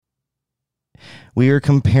We are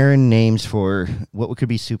comparing names for what could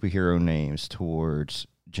be superhero names towards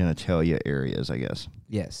genitalia areas, I guess.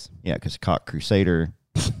 Yes. Yeah, because Cock Crusader,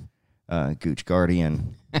 Gooch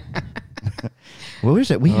Guardian. What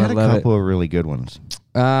was it? We had a couple of really good ones.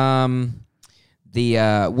 What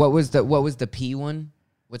was the P one?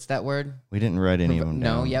 What's that word? We didn't write any of them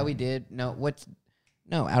down. No, yeah, we did. No,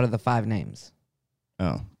 out of the 5 names.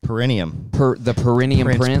 Oh, Perennium. The Perennium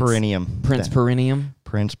Prince. Perennium. Prince Perennium.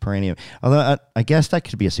 Prince Perennium. Although I guess that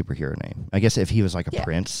could be a superhero name. I guess if he was like a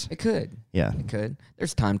prince. It could. Yeah. It could.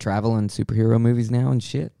 There's time travel in superhero movies now and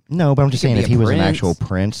shit. No, but I'm just saying if he was an actual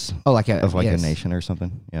prince of a nation or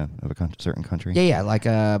something. Yeah, of a certain country. Yeah, like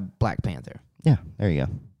a Black Panther. Yeah, there you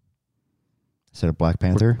go. Instead of Black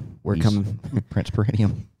Panther, we're coming Prince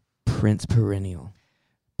Perennium. Prince Perennial.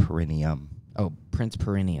 Perennium. Oh, Prince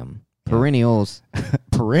Perennium. Perennials.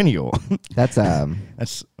 Perennial. That's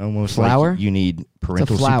almost flower? Like you need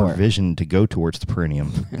parental supervision to go towards the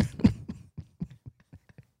perennium.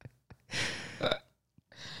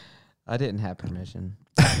 I didn't have permission.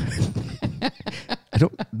 I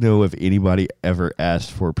don't know if anybody ever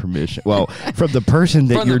asked for permission. Well, from the person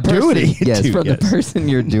that you're doing it to. Yes, from the person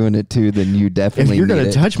you're doing it to, then you definitely if you're going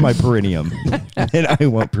to touch my perennium, then I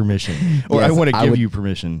want permission. Or I want to give you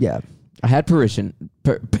permission. Yeah. I had permission.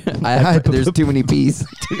 There's too many P's.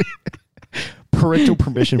 Parental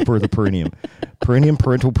permission for the perennium. Perennium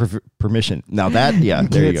parental permission. Now that, there you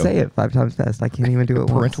go. You can't say it 5 times fast. I can't even do it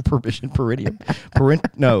Parental permission, perennium.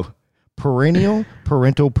 Perennial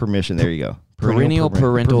parental permission. There you go. Perennial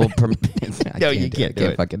parental permission. No, you can't do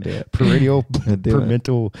it. Fucking do it. Perennial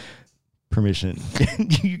parental permission.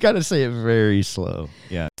 You got to say it very slow.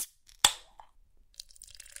 Yeah.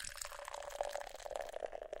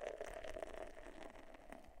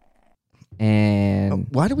 And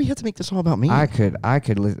why do we have to make this all about me? I could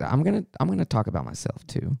listen. I'm gonna talk about myself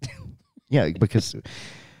too. Yeah, because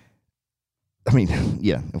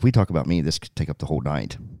if we talk about me, this could take up the whole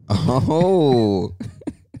night. Oh.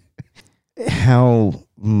 How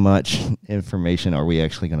much information are we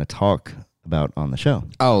actually going to talk about on the show?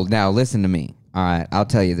 Oh, now listen to me. All right, I'll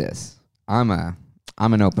tell you this. I'm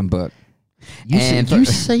an open book. You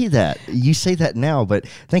say that. You say that now, but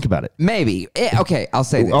think about it. Maybe. Okay, I'll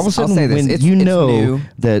say this. All of a sudden, when it's new.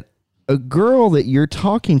 That a girl that you're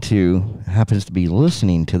talking to happens to be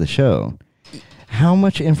listening to the show, how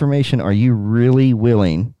much information are you really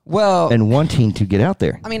willing and wanting to get out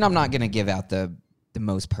there? I mean, I'm not going to give out the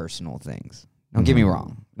most personal things. Don't get me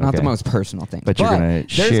wrong. Not the most personal things. But you're going to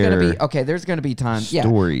share there's going to be times.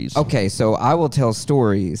 Stories. Yeah. Okay, so I will tell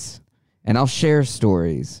stories, and I'll share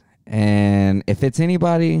stories. And if it's any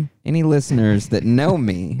listeners that know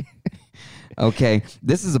me, okay,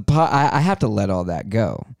 this is I have to let all that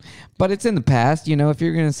go. But it's in the past, if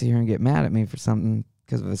you're going to sit here and get mad at me for something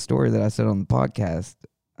because of a story that I said on the podcast,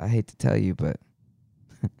 I hate to tell you, but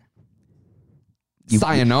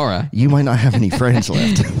sayonara. You might not have any friends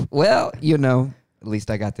left. Well, at least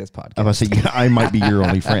I got this podcast. I was saying, I might be your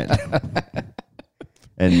only friend.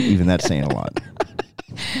 And even that's saying a lot.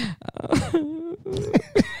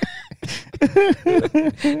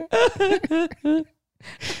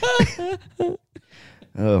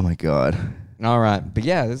 Oh my God. All right. But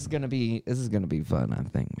yeah, this is gonna be fun, I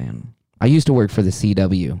think, man. I used to work for the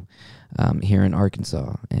CW here in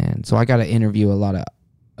Arkansas, and so I got to interview a lot of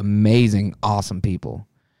amazing, awesome people.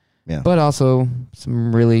 Yeah. But also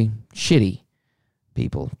some really shitty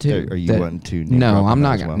people too. Are you wanting to? No, I'm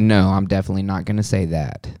not gonna. No, I'm definitely not gonna say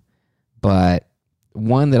that. But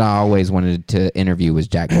one that I always wanted to interview was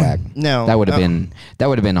Jack Black. No, that would have been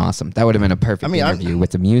awesome. That would have been a perfect interview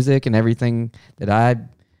with the music and everything that I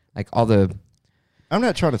like. All the I'm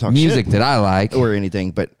not trying to talk music shit that I like or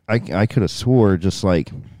anything, but I could have swore just like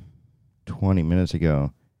 20 minutes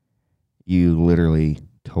ago, you literally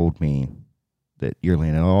told me that you're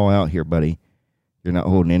laying it all out here, buddy. You're not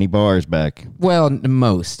holding any bars back. Well,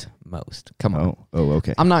 most. Come on. Oh,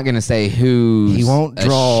 okay. I'm not gonna say who's he won't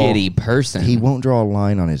draw a shitty person. He won't draw a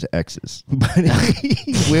line on his exes, but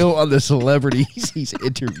he will on the celebrities he's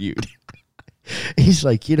interviewed. He's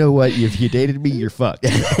like, you know what? If you dated me, you're fucked.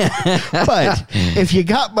 But if you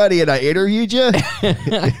got money and I interviewed you,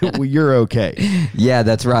 well, you're okay. Yeah,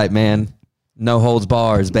 that's right, man. No holds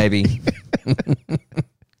bars, baby.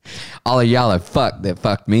 All of y'all are fucked that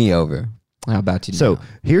fucked me over. How about you? So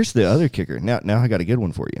here's the other kicker. Now I got a good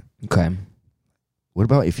one for you. Okay. What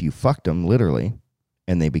about if you fucked them literally,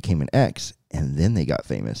 and they became an ex, and then they got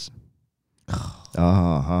famous?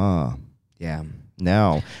 Yeah.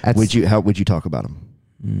 Now, how would you talk about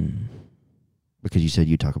them? Because you said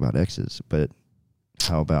you talk about exes, but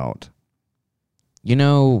how about?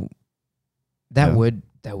 That would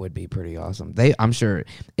That would be pretty awesome. I'm sure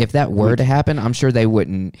if that were to happen, I'm sure they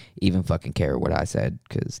wouldn't even fucking care what I said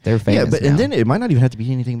because they're famous. Yeah, but now. and then it might not even have to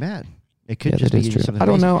be anything bad. It could just be something. I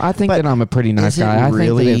don't know. I think that I'm a pretty nice guy. I think that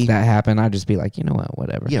really- if that happened, I'd just be like, you know what,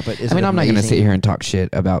 whatever. Yeah, but I mean, I'm not going to sit here and talk shit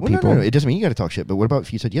about people. No, it doesn't mean you got to talk shit. But what about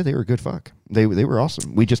if you said, yeah, they were a good fuck. They were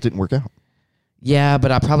awesome. We just didn't work out. Yeah,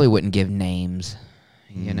 but I probably wouldn't give names.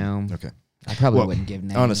 You know. Okay. I probably wouldn't give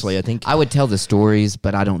names. Honestly, I think I would tell the stories,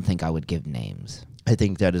 but I don't think I would give names. that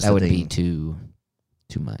is That the would thing. be too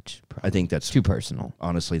much. Probably. I think that's too personal.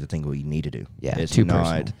 honestly the thing we need to do. Yeah, it's too not,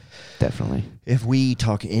 personal. Definitely. If we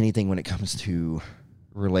talk anything when it comes to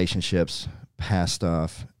relationships, past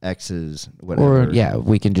stuff, exes, whatever. Or yeah,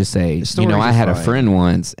 we can just say, The you know, stories I are had a fine. friend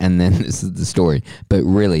once, and then this is the story. But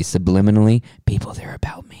really, subliminally, people, they're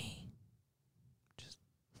about me. Just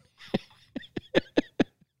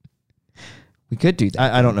we could do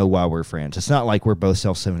that. I don't know why we're friends. It's not like we're both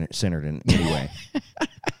self-centered in any way.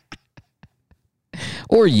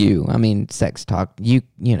 Or you. I mean, sex talk. You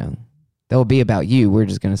know, they'll be about you. We're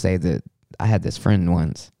just gonna say that I had this friend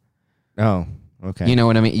once. Oh, okay. You know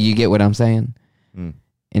what I mean? You get what I'm saying? Mm.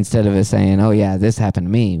 Instead of us saying, "Oh yeah, this happened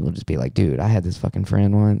to me," we'll just be like, "Dude, I had this fucking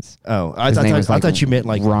friend once." Oh, I His name was, like, thought you meant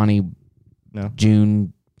like Ronnie no.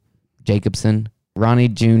 June Jacobson. Ronnie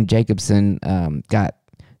June Jacobson got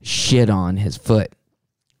shit on his foot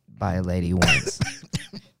by a lady once.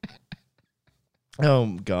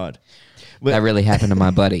 Oh God. But, That really happened to my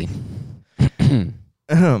buddy.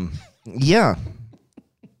 yeah.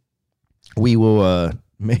 We will.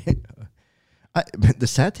 The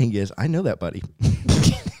sad thing is, I know that buddy.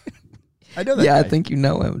 I know that. Yeah, I guy. think you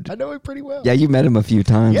know him. I know him pretty well. Yeah, you met him a few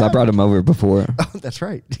times. Yeah. I brought him over before. Oh, that's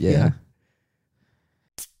right. Yeah.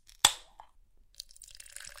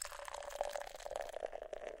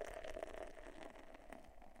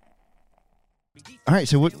 All right.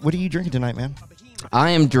 So what are you drinking tonight, man?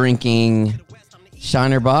 I am drinking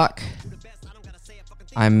Shinerbach.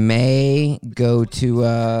 I may go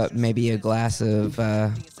to maybe a glass of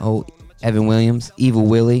Evan Williams, Evil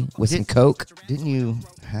Willie, with some Coke. Didn't you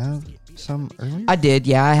have some earlier? I did,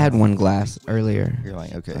 yeah. I had one glass earlier. You're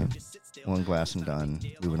like, okay, one glass and done.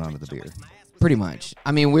 Moving on to the beer. Pretty much.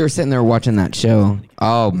 I mean, we were sitting there watching that show.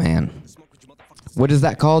 Oh, man. What is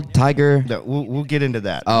that called? Tiger? No, we'll get into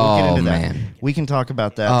that. Oh, we'll get into man. that. We can talk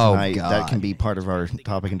about that Oh, tonight. That God. can be part of our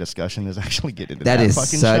topic and discussion. Is actually get into That that is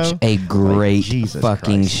fucking such show. a great Like, Jesus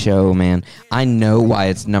fucking Christ. show, man. I know why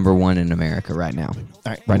it's number one in America right now. All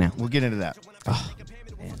right, Right now. We'll get into that. Oh,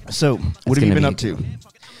 So, what have you gonna been be up to?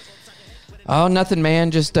 Oh, nothing,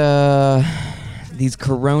 man. Just these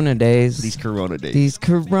Corona days. These Corona days. These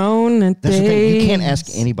Corona That's days. the thing. You can't ask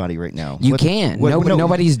anybody right now. You What- can't. what- no,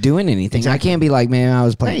 Nobody's doing anything. Exactly. I can't be like, man, I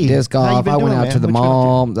was playing Hey, disc how you golf. been I went doing, out man? to the What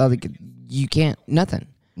you mall. You can't. Nothing.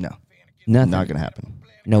 No, Nothing. not gonna happen.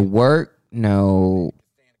 No work. No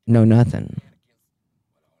nothing.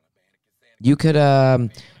 You could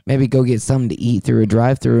maybe go get something to eat through a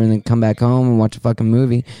drive-through and then come back home and watch a fucking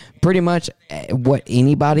movie. Pretty much what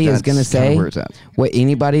anybody is going to That's kinda say. where it's at. What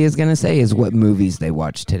anybody is going to say is what movies they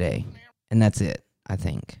watched today. And that's it, I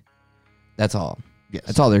think. That's all. Yes.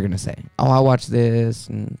 That's all they're going to say. Oh, I watched this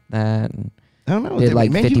and that and I don't know. did like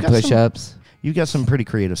Man, 50 you've got some- push-ups. You've got some pretty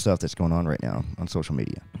creative stuff that's going on right now on social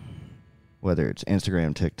media. Whether it's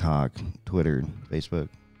Instagram, TikTok, Twitter, Facebook,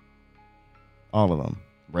 all of them.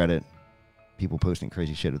 Reddit. People posting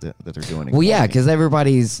crazy shit that they're doing. Well, yeah, because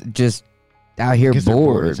everybody's just out here 'Cause they're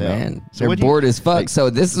bored bored, as hell. man. So They're what do you- bored as fuck. like-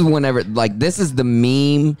 So this is whenever, like, this is the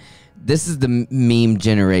meme. This is the meme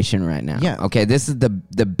generation right now. Yeah. Okay. This is the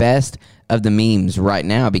best of the memes right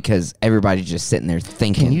now because everybody's just sitting there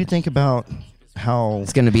thinking. Can you think about how?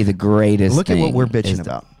 It's going to be the greatest. Look at what thing we're is bitching the-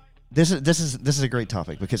 about. This is a great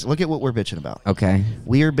topic because look at what we're bitching about. Okay.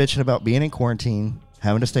 We are bitching about being in quarantine,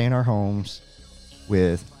 having to stay in our homes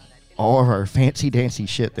with all of our fancy dancy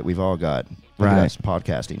shit that we've all got. Look at Right. us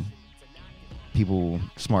podcasting. People,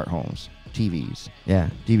 smart homes, TVs, Yeah.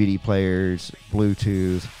 DVD players,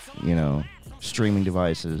 Bluetooth, streaming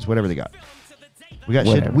devices, whatever they got. We got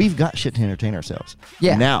shit. Whatever. We've got shit to entertain ourselves.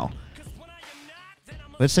 Yeah. Now,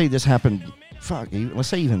 let's say this happened. Let's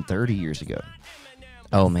say even 30 years ago,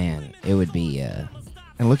 Oh man, it would be.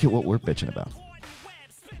 and look at what we're bitching about.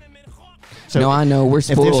 No, I know we're if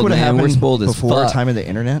this spoiled, would have man. happened We're spoiled as before our fuck. time of the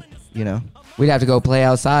internet, We'd have to go play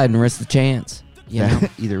outside and risk the chance. You know?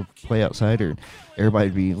 either play outside or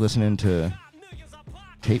everybody'd be listening to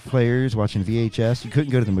tape players, watching VHS. You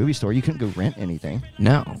couldn't go to the movie store. You couldn't go rent anything.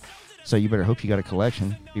 No. So you better hope you got a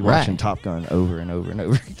collection. Be Right. watching Top Gun over and over and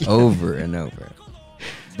over again. Over and over.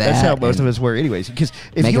 That's how That most of and us were, anyways. Because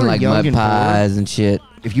if making you were like young mud and poor, pies and shit.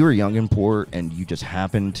 if you were young and poor, and you just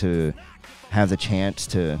happened to have the chance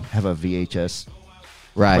to have a VHS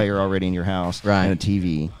Right. player already in your house Right. and a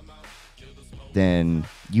TV, then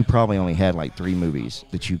you probably only had like 3 movies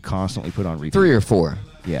that you constantly put on repeat. 3 or 4.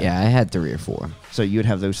 Yeah. Yeah, I had 3 or 4. So you'd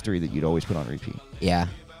have those 3 that you'd always put on repeat. Yeah.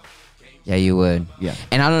 Yeah, you would. Yeah.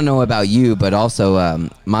 And I don't know about you, but also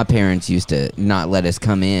my parents used to not let us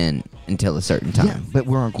come in until a certain time. Yeah, but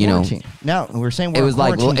we're on You know, quarantine. Now, we're saying we're It on was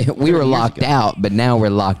like quarantine we were 30 years locked ago. out, but now we're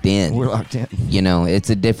locked in. We're locked in. You know,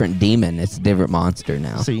 it's a different demon. It's a different monster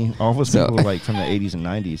now. See, all of us So- people like from the 80s and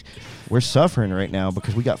 90s, we're suffering right now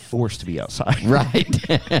because we got forced to be outside. Right.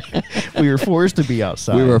 We were forced to be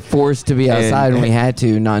outside. We were forced to be outside and we And- had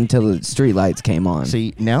to, not until the street lights came on.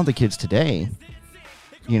 See, now the kids today,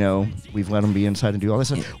 you know, we've let them be inside and do all this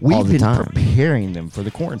stuff. We've All the been time. preparing them for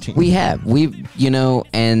the quarantine. You know,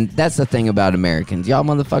 and that's the thing about Americans. Y'all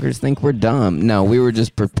motherfuckers think we're dumb. No, we were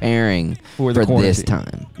just preparing For for, the this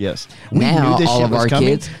quarantine. time. Yes. Now this all shit of was our coming,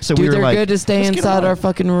 kids, so dude, we were they're like, good to stay "Let's get inside on." our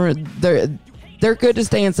fucking room. They're good to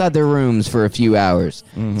stay inside their rooms for a few hours.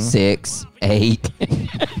 Mm-hmm. 6, 8.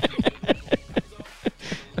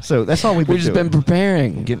 So that's all we've been We've just doing. been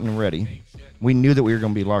preparing. Getting ready. We knew that we were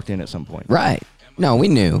going to be locked in at some point. Right. No, we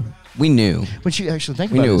knew. We knew. But you actually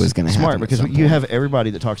think We about knew it, it was it's gonna smart happen at because some you point. have everybody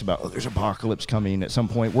that talks about, oh, there's apocalypse coming at some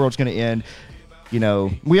point. World's going to end. You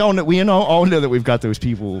know, we all know that we've got those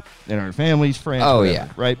people in our families, friends. Oh, whatever, yeah.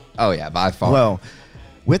 right. Oh, yeah, by far. Well,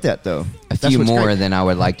 with that though, a that's few what's more great. than I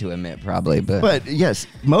would like to admit, probably. But yes,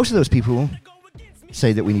 most of those people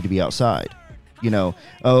say that we need to be outside. You know,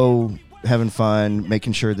 oh, having fun,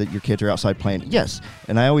 making sure that your kids are outside playing. Yes,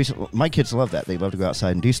 and my kids love that. They love to go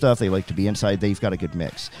outside and do stuff. They like to be inside. They've got a good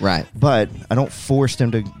mix. Right. But I don't force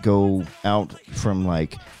them to go out from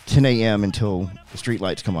like 10 a.m. until the street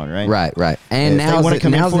lights come on, right? Right. And If they now's wanna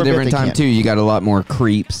come in now's for a a bit, different they time can. too. You got a lot more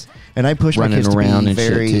creeps And I push my running kids to around be and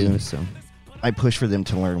very. shit too. So I push for them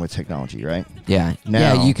to learn with technology, right? yeah,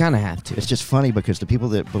 Now- yeah, you kind of have to. It's just funny because the people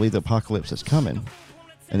that believe the apocalypse is coming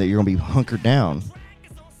and that you're going to be hunkered down,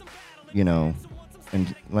 you know,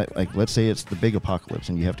 and like let's say it's the big apocalypse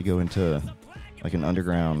and you have to go into like an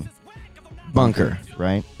underground Bunker.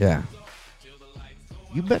 right? Yeah.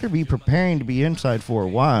 You better be preparing to be inside for a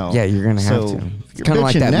while. Yeah, you're gonna have So, to. if It's you're kind of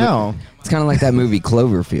like bitching that. now. It's kind of like that movie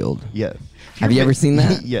Cloverfield. Yeah. Have you ever seen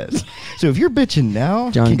that? Yes. So if you're bitching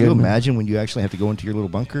now, John can you Goodman. imagine when you actually have to go into your little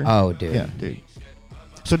bunker? Oh, dude. Yeah, dude.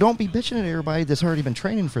 So don't be bitching at everybody that's already been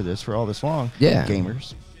training for this for all this long. Yeah.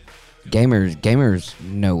 Gamers. Gamers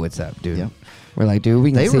know what's up, dude. Yeah. We're like, dude,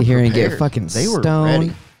 we can They sit were here and get prepared. fucking They were stoned.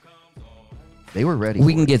 ready. They were ready.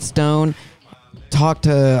 We for can it. get stoned, talk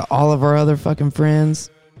to all of our other fucking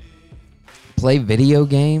friends, play video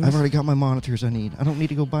games. I've already got my monitors I need. I don't need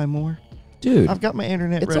to go buy more. Dude, I've got my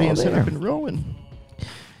internet It's ready all and set there. up and rolling.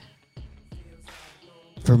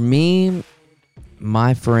 for me,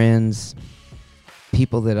 my friends,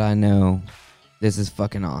 people that I know, this is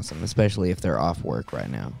fucking awesome, especially if they're off work right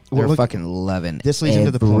now. Well, They're look, fucking loving this leads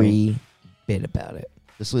into the every bit about it.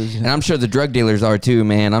 This is And I'm sure the drug dealers are too,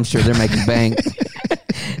 man. I'm sure they're making bank.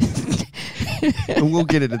 we'll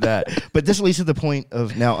get into that. But this leads to the point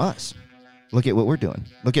of now us. Look at what we're doing.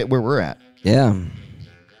 Look at where we're at. Yeah.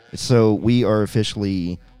 So we are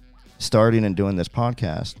officially starting and doing this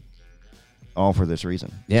podcast all for this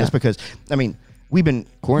reason. Yeah. Just because, I mean, we've been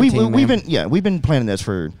Quarantine, we've man. we've been planning this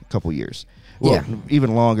for a couple of years. Well, Yeah.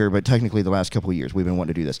 even longer, but technically the last couple of years we've been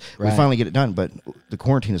wanting to do this. We Right. finally get it done, but the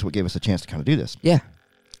quarantine is what gave us a chance to kind of do this. Yeah.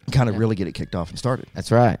 Kind of really get it kicked off and started.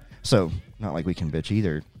 That's right. So, not like we can bitch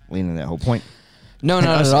either, leaning that whole point. No, And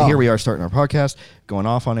not us, at all. Here we are starting our podcast, going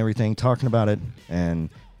off on everything, talking about it, and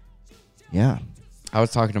yeah. I was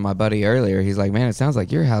talking to my buddy earlier. He's like, "Man, it sounds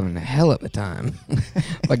like you're having a hell of a time,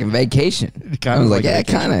 like a vacation." Kinda I was like, like a "Yeah,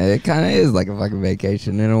 vacation. it kind of is like a fucking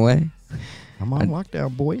vacation in a way." I'm on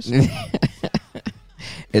lockdown, boys.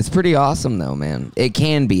 It's pretty awesome, though, man. It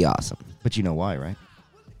can be awesome. But you know why, right?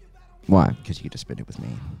 Why? Because you get to spend it with me.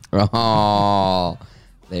 Oh,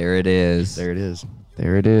 there it is. There it is.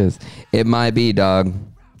 There it is. It might be, dog.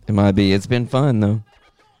 It might be. It's been fun, though.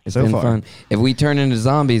 It's So been far. fun. If we turn into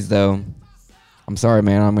zombies, though, I'm sorry,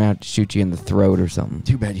 man. I'm going to have to shoot you in the throat or something.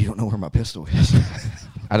 Too bad you don't know where my pistol is.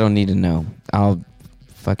 I don't need to know. I'll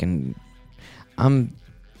fucking...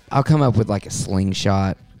 I'll come up with like a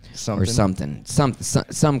slingshot or something. Some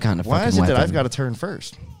kind of Why fucking is it weapon. that I've got to turn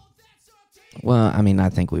first? Well, I mean, I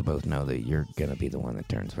think we both know that you're going to be the one that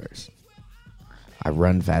turns first. I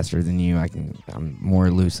run faster than you. I'm more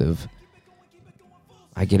elusive.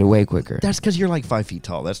 I get away quicker. That's because you're like 5 feet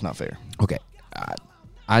tall. That's not fair. Okay.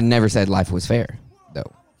 I never said life was fair,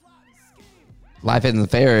 though. Life isn't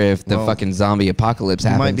fair if the Well, fucking zombie apocalypse You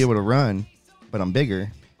happens. might be able to run, but I'm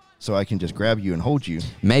bigger, so I can just grab you and hold you.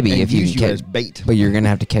 Maybe and if you use can you catch, as bait. but you're gonna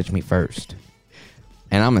have to catch me first.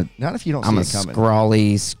 And Not if you don't I'm a see it coming.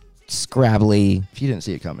 scrawly, scrabbly. If you didn't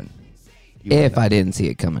see it coming. You If wouldn't know. I didn't see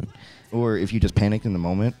it coming, Or if you just panicked in the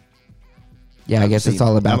moment. yeah, I guess it's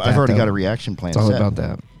all about. I've that, already though. got a reaction plan. It's all set. about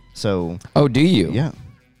that. So Oh, do you? yeah,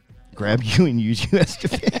 grab you and use you as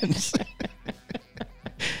defense.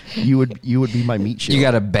 you would be my meat shield. You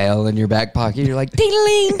got a bell in your back pocket. You're like,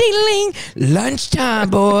 ding-a-ling, ding-a-ling, lunchtime,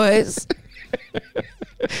 boys.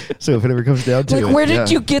 So if it ever comes down to Like, it, where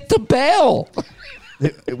did you get the bell?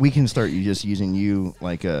 We can start just using you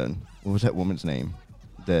like what was that woman's name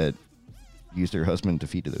that used her husband to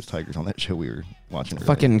feed to those tigers on that show we were watching earlier?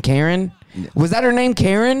 Fucking Karen? Was that her name,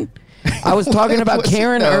 Karen? I was talking about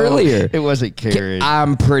Karen No, earlier. It wasn't Karen.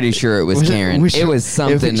 I'm pretty sure it was Karen. It was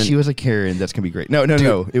something. If she was a Karen, that's gonna be great. No.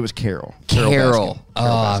 It was Carol. Carol. Baskin. Oh,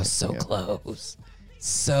 Baskin. so Yeah. close.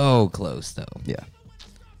 So close, though. Yeah.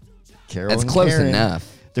 Carol. That's and close Karen,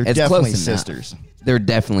 enough. They're It's definitely close enough. sisters. They're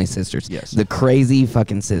definitely sisters. Yes. The crazy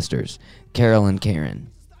fucking sisters. Carol and Karen.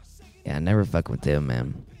 Yeah, never fuck with them,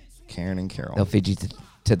 man. Karen and Carol. They'll feed you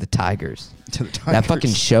to the tigers. To the tigers. That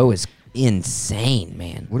fucking show is insane,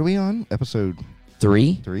 man. What are we on? Episode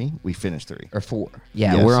 3 3? We finished 3. or 4?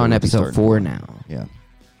 Yeah, Yeah, we're so on we'll be episode starting 4 4. now. Yeah.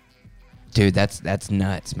 Dude, that's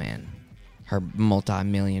nuts, man. Her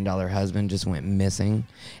multi-million-dollar husband just went missing.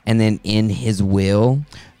 And then in his will,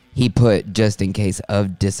 he put just in case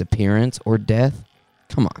of disappearance or death.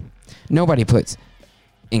 Come on. Nobody puts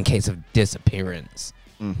in case of disappearance.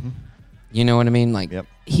 Mm-hmm. You know what I mean? Like, Yep.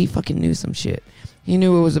 he fucking knew some shit. He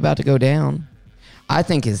knew it was about to go down. I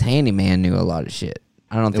think his handyman knew a lot of shit.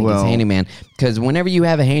 I don't think his Well- handyman, because whenever you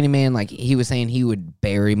have a handyman, like he was saying, he would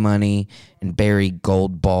bury money and bury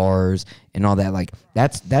gold bars and all that. Like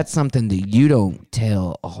that's something that you don't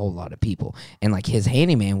tell a whole lot of people. And like his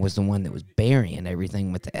handyman was the one that was burying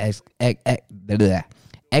everything with the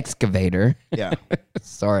excavator. Yeah.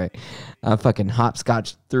 Sorry, I fucking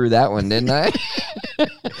hopscotched through that one, didn't I?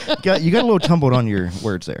 You got a little tumbled on your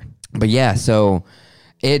words there. But yeah, so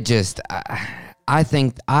it just, I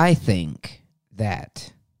think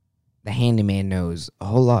that the handyman knows a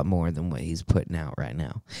whole lot more than what he's putting out right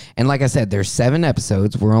now. And like I said, there's 7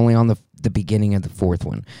 episodes. We're only on the beginning of the 4th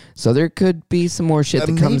one, so there could be some more shit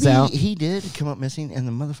that comes Maybe out. He did come up missing, and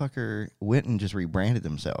the motherfucker went and just rebranded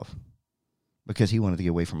himself because he wanted to get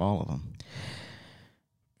away from all of them.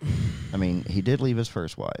 I mean, he did leave his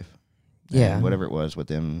first wife. Yeah. And whatever it was with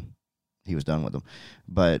them, he was done with them.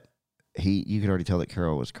 But you could already tell that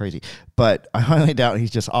Carol was crazy. But I highly doubt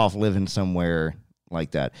he's just off living somewhere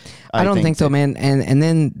like that. I don't think so, man. And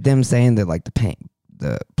then them saying that like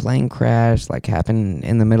the plane crash like happened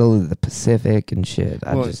in the middle of the Pacific and shit.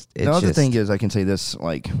 The other thing is, I can say this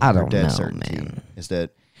like I for don't dead know, certainty man. is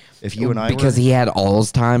that if you and I because were, he had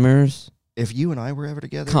Alzheimer's. if you and I were ever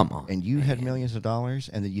together, Come on, and you had millions of dollars,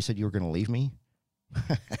 and then you said you were going to leave me,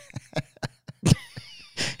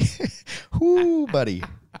 whoo, buddy,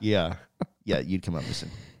 yeah, you'd come up missing.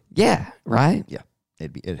 Yeah, right. Yeah,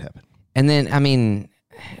 it'd happen. And then, I mean,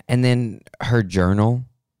 and then her journal,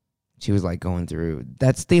 she was like going through,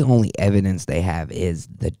 that's the only evidence they have is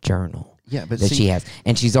the journal Yeah, but that see, she has.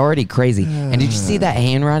 And she's already crazy. And did you see that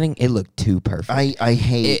handwriting? It looked too perfect. I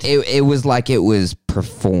hate. It was like it was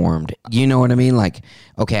performed. You know what I mean? Like,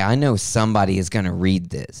 okay, I know somebody is going to read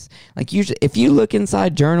this. Like, usually, if you look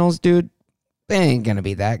inside journals, dude, they ain't going to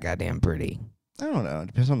be that goddamn pretty. I don't know. It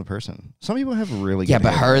depends on the person. Some people have really Yeah, good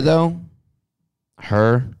but her, handwriting. though,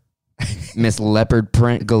 her, Miss Leopard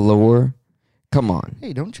Print galore, come on.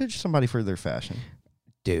 Hey, don't judge somebody for their fashion,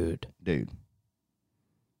 Dude. dude.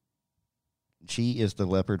 She is the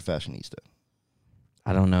leopard fashionista.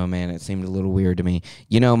 I don't know, man. It seemed a little weird to me.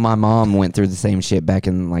 You know, my mom went through the same shit back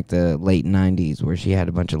in like the late 90s where she had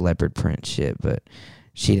a bunch of leopard print shit, but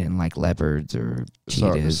she didn't like leopards or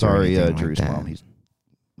cheetahs. Sorry, or anything Drew's like that. mom. He's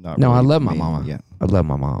not. No, really I love my mean. mama. Yeah, I love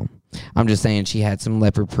my mom. I'm just saying she had some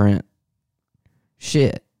leopard print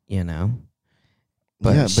shit, you know.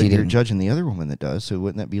 But yeah, she but you're didn't. judging the other woman that does. So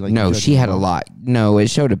wouldn't that be like? No, you she judging had your a mom? lot. No, it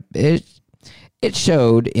showed it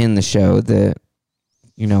showed in the show that,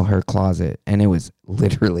 you know, her closet, and it was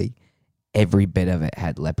literally every bit of it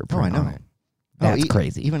had leopard Oh, I print on know. it. That's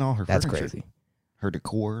crazy. Even all her That's furniture, crazy. her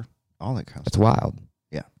decor, all that kind of That's stuff. wild.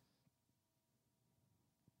 Yeah.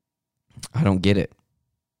 I don't get it.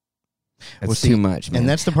 That's Well, see, too much, man. And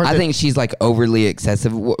that's the part. I that, think she's like overly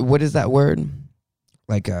excessive. What is that word?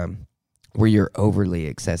 Like, where you're overly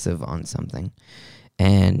excessive on something,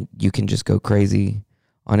 and you can just go crazy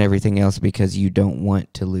on everything else because you don't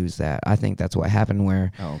want to lose that. I think that's what happened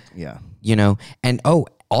where, Oh, yeah. you know, and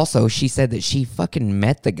also she said that she fucking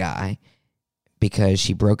met the guy because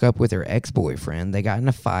she broke up with her ex-boyfriend. They got in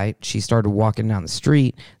a fight. She started walking down the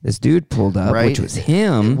street. This dude pulled up, Right. which was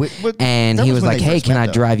him, and that he was was when like, they hey, first can met, I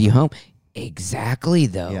though. drive you home? Exactly,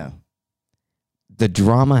 though. Yeah. The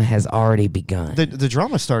drama has already begun. The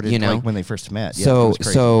drama started You know? like when they first met. Yeah, it was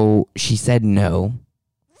crazy. So she said no.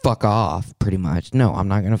 Fuck off, pretty much. No, I'm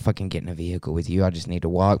not gonna fucking get in a vehicle with you. I just need to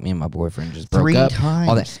walk. Me and my boyfriend just broke 3 up. times.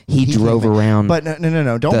 All that. He drove came in. around. But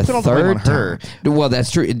no. Don't the put all the blame on third her. time. Well, that's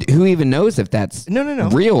true. Who even knows if that's No.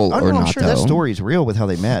 real Oh, or no, not? I'm sure though. that story's real with how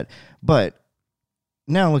they met. But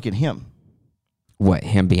now look at him. What,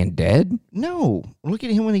 him being dead? No, look at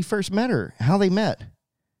him when he first met her. How they met.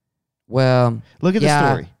 Well, Look at yeah. the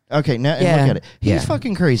story. Okay, now and Yeah. look at it. He's Yeah.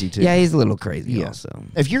 fucking crazy too. yeah, he's a little crazy. Yeah. Also,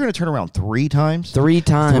 If you're gonna turn around 3 times, three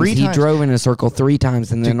times Three he times. drove in a circle 3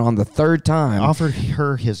 times, and then on the third time, offered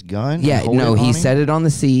her his gun. yeah, and hold no, it he on him? set it on the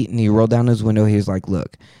seat and he rolled down his window. He was like,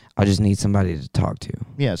 "Look, I just need somebody to talk to.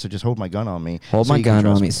 Yeah, so just hold my gun on me. Hold so my you can gun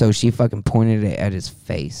trust on me." So she fucking pointed it at his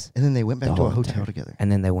face. And then they went back the to a whole hotel time. together.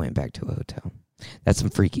 And then they went back to a hotel. That's some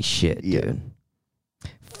freaky shit, Yeah. dude.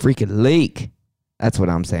 Freaking leak. That's what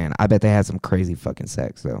I'm saying. I bet they had some crazy fucking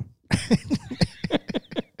sex, though.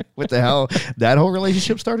 What the hell? That whole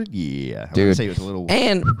relationship started? Yeah. I Dude. would say it was a little.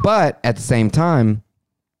 But at the same time,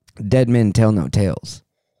 dead men tell no tales.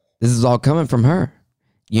 This is all coming from her.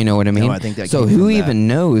 You know what I mean? I think that so came who from that. even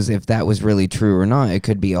knows if that was really true or not? It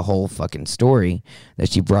could be a whole fucking story that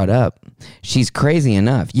she brought up. She's crazy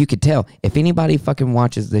enough. You could tell. If anybody fucking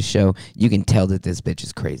watches this show, you can tell that this bitch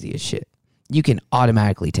is crazy as shit. You can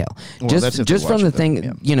automatically tell. Well, that's if just they from watch the it, though. thing,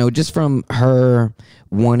 Yeah. you know, just from her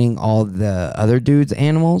wanting all the other dudes'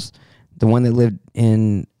 animals, the one that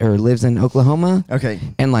lives in Oklahoma, Okay.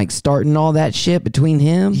 and like starting all that shit between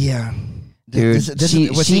him. Yeah. Dude, she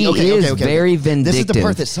is very vindictive. This is the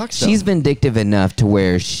part that sucks, though. She's vindictive enough to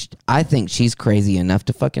where I think she's crazy enough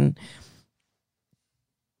to fucking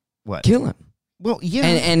What? kill him. Well, yeah.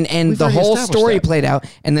 And We've the already whole established story that. played out,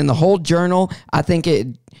 and then the whole journal. I think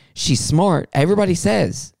she's smart. Everybody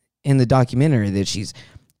says in the documentary that she's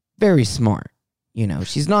very smart. You know,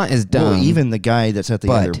 she's not as dumb. Well, even the guy that's at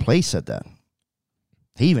the other but- place said that.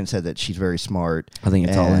 He even said that she's very smart. I think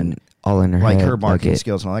it's and all in her like head. her marketing Like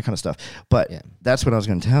skills and all that kind of stuff. But Yeah. that's what I was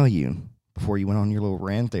going to tell you before you went on your little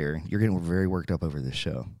rant there. You're getting very worked up over this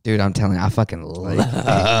show. dude, I'm telling you, I fucking love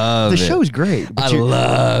The it. show's great. I But you're,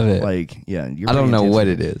 love it. like, yeah. You're I don't pretty know intense what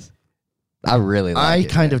with it is. I really like I it.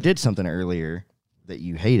 kind of did something earlier that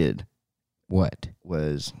you hated. What?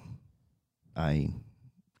 Was I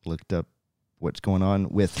looked up what's going on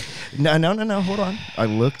with no hold on. I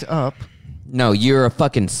looked up. No, you're a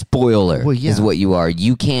fucking spoiler. Well, yeah. Is what you are.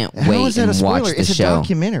 You can't How wait is that and a spoiler? watch the It's a show.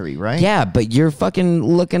 documentary, right? Yeah, but you're fucking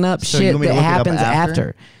looking up So you shit want me that to look it up happens after?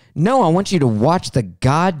 after. No, I want you to watch the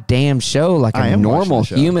goddamn show like I a am watching normal the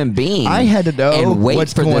show. human being. I had to know and wait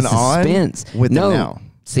what's for going the on suspense. with them no, now.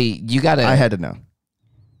 see, you gotta. I had to know.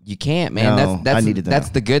 You can't, man. No, I needed to that's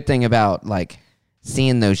know. the good thing about like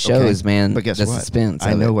seeing those shows, man. But guess the what? suspense.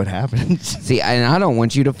 I of know it. what happens. See, and I don't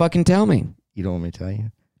want you to fucking tell me. You don't want me to tell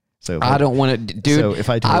you? So I don't want to, dude. So if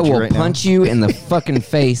I told I you will right now- punch you in the fucking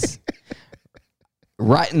face,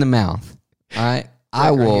 right in the mouth. All right, I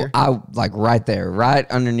Right will. here? I like right there, right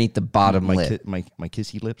underneath the bottom my lip, my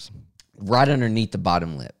kissy lips. right underneath the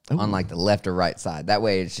bottom lip, Ooh. on like the left or right side. That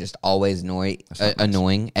way, it's just always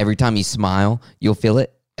annoying. Every time you smile, you'll feel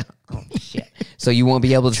it. Oh shit! So you won't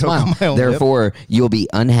be able to Choke on smile. my own lip. Therefore, you'll be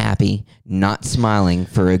unhappy, not smiling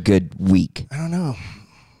for a good week. I don't know.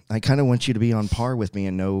 I kind of want you to be on par with me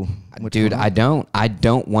and know what's Dude, going on. I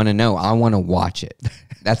don't want to know. I want to watch it.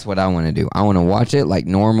 That's what I want to do. I want to watch it like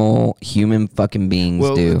normal human fucking beings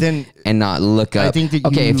Well, do, then and not look up. I think that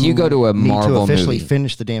okay, if you go to a need Marvel to officially movie,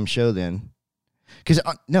 finish the damn show, then because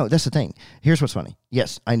no, that's the thing. Here's what's funny.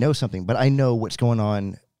 Yes, I know something, but I know what's going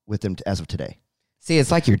on with them as of today. see,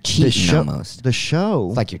 it's like you're The cheating show, almost. the show,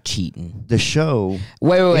 It's like you're cheating. the show.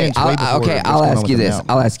 Wait. ends way before Okay, what's I'll going on ask with you them this.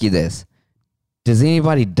 now. I'll ask you this. Does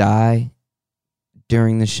anybody die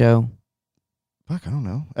during the show? Fuck, I don't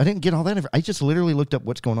know. I didn't get all that. I just literally looked up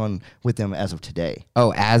what's going on with them as of today.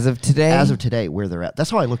 Oh, as of today? As of today, where they're at. That's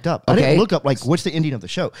how I looked up. I Okay. didn't look up like what's the ending of the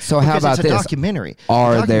show. So how Because about it's a this? documentary.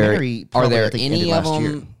 Are The there documentary probably, I think, ended any of last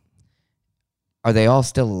year. them? Are they all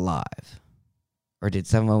still alive, or did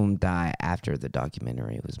some of them die after the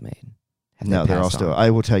documentary was made? Have they No, they're all passed still. on? I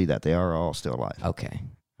will tell you that they are all still alive. Okay,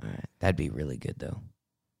 all right, that'd be really good though.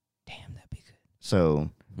 Damn, that'd be So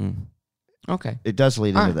good. Okay, it does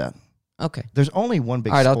lead All into that. okay. There's only one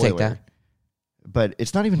big All right, spoiler. I'll take that. but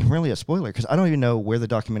it's not even really a spoiler because I don't even know where the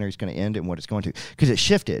documentary is going to end and what it's going to because it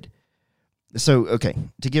shifted. So, okay,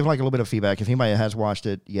 to give like a little bit of feedback, if anybody has watched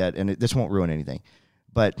it yet, and this won't ruin anything,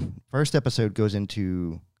 but first episode goes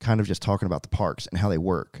into kind of just talking about the parks and how they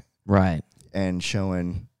work. Right. And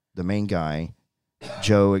showing the main guy,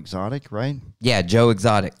 Joe Exotic, right? Yeah, Joe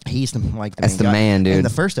Exotic. He's the That's the main guy. man, dude. In the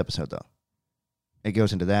first episode, though, it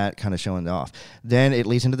goes into that, kind of showing it off. Then it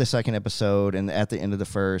leads into the second episode, and at the end of the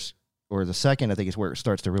first, or the second, I think is where it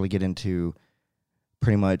starts to really get into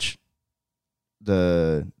pretty much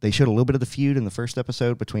they showed a little bit of the feud in the first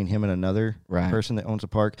episode between him and another person that owns a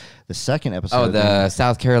park. The second episode. Oh, the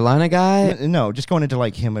South Carolina guy? No, just going into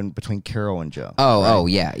like him and between Carol and Joe. Oh,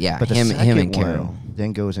 right? Yeah. But him and Carol. One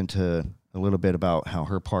then goes into a little bit about how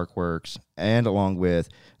her park works, and along with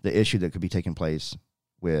the issue that could be taking place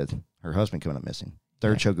with her husband coming up missing.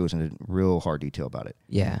 Third show goes into real hard detail about it.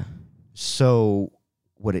 Yeah. So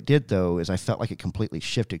what it did, though, is I felt like it completely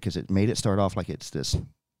shifted because it made it start off like it's this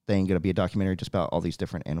thing going to be a documentary just about all these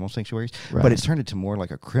different animal sanctuaries, but it's turned into more like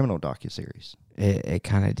a criminal docuseries. It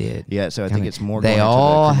kind of did. Yeah, so I think it's more. They going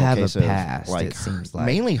all into the have a case of, past. Like, it seems like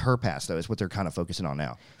mainly her past though is what they're kind of focusing on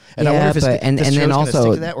now. And I wonder if it's and then also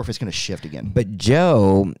stick to that or if it's going to shift again. But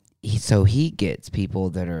Joe, he gets people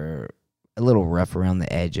that are a little rough around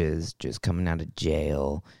the edges, just coming out of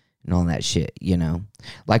jail and all that shit. You know,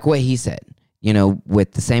 like what he said. You know,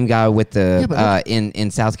 with the same guy with the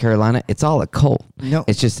in South Carolina, it's all a cult. No,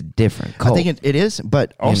 it's just a different cult. I think it is,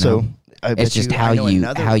 but also it's just how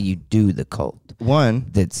you do the cult. One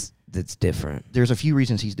that's different. There's a few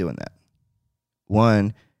reasons he's doing that.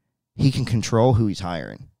 One, he can control who he's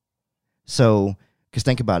hiring. So, because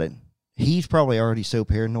think about it, he's probably already so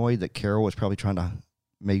paranoid that Carol was probably trying to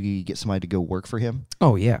maybe get somebody to go work for him.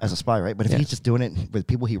 Oh, yeah. As a spy, right? But if he's just doing it with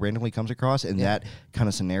people he randomly comes across in that kind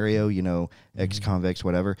of scenario, you know, ex-convicts,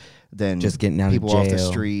 whatever, then just getting out people of jail. Off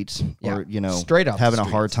the streets or, you know, straight off having a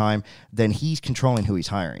hard time, then he's controlling who he's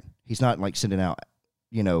hiring. He's not like sending out,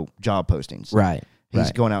 you know, job postings. Right.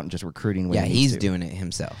 He's going out and just recruiting when he's doing it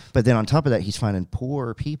himself. But then on top of that, he's finding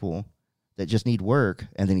poor people that just need work,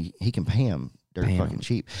 and then he can pay them fucking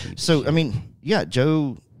cheap. So, I mean, yeah,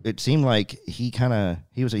 Joe, it seemed like he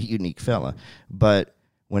was a unique fella, but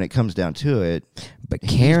when it comes down to it,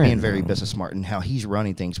 Karen, he's being very business smart and how he's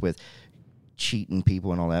running things with cheating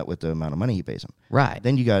people and all that with the amount of money he pays them. Right.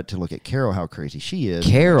 Then you got to look at Carol, how crazy she is.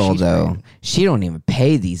 Carol, though, she don't even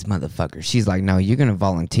pay these motherfuckers. She's like, no, you're going to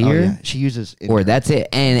volunteer. Oh, yeah. She uses... Or that's it.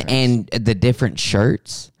 And the different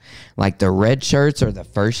shirts, like the red shirts are the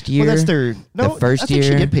first year. Well, that's their... No, the first I think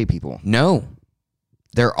year, she did pay people. No.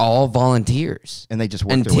 They're all volunteers. And they just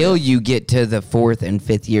work until you get to the 4th and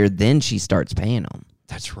 5th year, then she starts paying them.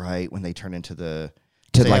 That's right. When they turn into the...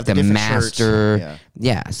 To like the master.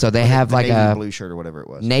 Yeah. So they have the like navy blue shirt or whatever it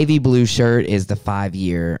was. Navy blue shirt is the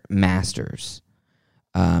 5-year masters.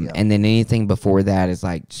 And then anything before that is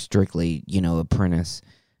like strictly, you know, apprentice.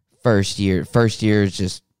 First year is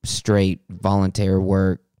just straight volunteer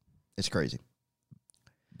work. It's crazy.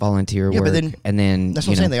 Volunteer work. But then, and then that's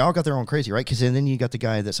what I'm saying. They all got their own crazy, right? Because then you got the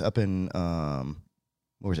guy that's up in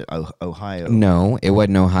what was it? Ohio. No, it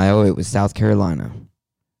wasn't Ohio. It was South Carolina.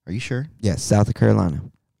 Are you sure? Yes, South Carolina.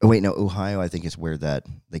 Oh wait, no, Ohio. I think is where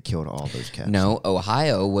they killed all those cats. No,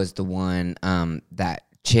 Ohio was the one that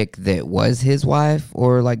chick that was his wife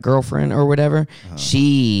or like girlfriend or whatever.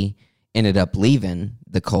 She ended up leaving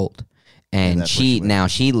the cult, and she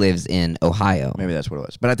lives in Ohio. Maybe that's what it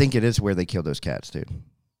was. But I think it is where they killed those cats, dude.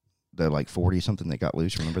 The like 40 something that got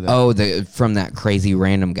loose. Remember that? Oh, from that crazy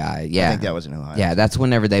random guy. Yeah, I think that was in Ohio. Yeah, that's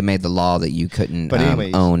whenever they made the law that you couldn't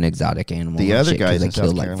own exotic animals. The other guys they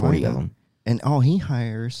killed like 40 of them. And all he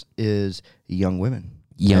hires is young women.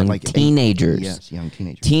 Young teenagers. Yes, young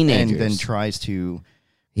teenagers. Teenagers. And then tries to...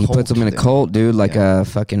 He puts them in a cult, dude, like a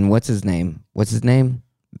fucking... What's his name?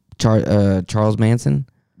 Charles Manson?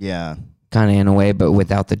 Yeah. Kind of in a way, but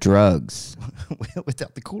without the drugs.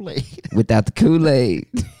 Without the Kool-Aid. Without the Kool-Aid.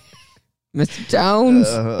 Mr. Jones.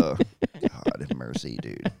 God have mercy,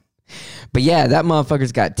 dude. But yeah, that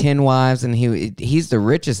motherfucker's got 10 wives, and he's the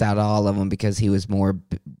richest out of all of them because he was more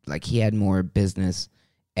like he had more business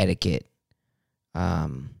etiquette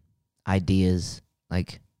ideas,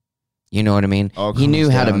 like, you know what I mean? He knew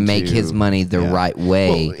how to make his money the right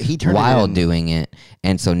way while doing it.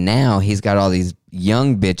 And so now he's got all these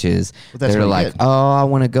young bitches that are like, oh, I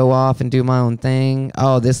want to go off and do my own thing.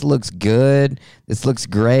 Oh, this looks good. This looks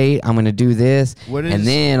great. I'm going to do this. And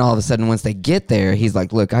then all of a sudden, once they get there, he's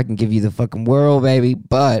like, look, I can give you the fucking world, baby.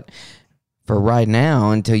 But for right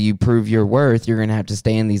now, until you prove your worth, you're going to have to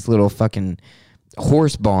stay in these little fucking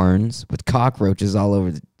horse barns with cockroaches all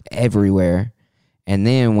over everywhere. And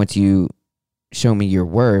then once you show me your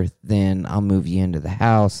worth, then I'll move you into the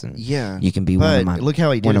house, and Yeah, you can be one of my look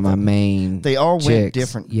how he did one it, of my though. main. They all went chicks,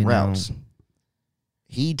 different you know. routes.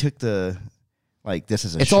 He took the this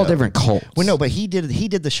is a It's show. all different cults. Well, no, but he did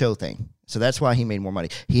the show thing, so that's why he made more money.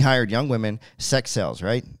 He hired young women, sex sells,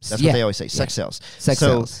 right? That's what they always say, sex sells. Sex so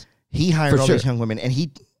sells. he hired For all sure. these young women, and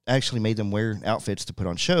he actually made them wear outfits to put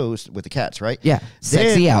on shows with the cats, right? Yeah,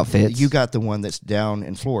 sexy Then outfits. You got the one that's down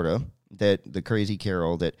in Florida, that the crazy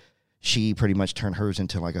Carol, that she pretty much turned hers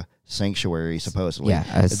into like a sanctuary, supposedly.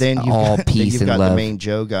 Yeah, Then you've all got, peace then you've and got love. the main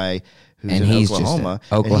Joe guy who's And in he's just Oklahoma.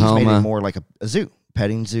 in And he's made Oklahoma. it more like a zoo,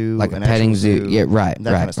 petting zoo, Like a an petting actual zoo. Yeah, right,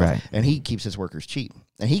 that kind of stuff. right. And he keeps his workers cheap,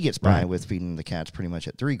 and he gets by Right. with feeding the cats pretty much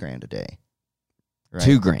at $3,000 a day. Right?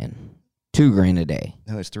 $2,000 a day.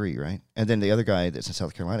 No, it's 3, right? And then the other guy that's in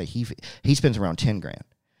South Carolina, he spends around $10,000.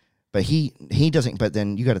 But he doesn't. But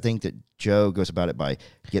then you got to think that Joe goes about it by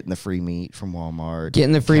getting the free meat from Walmart,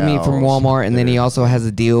 Getting the free meat from cows Walmart, and then that he are- also has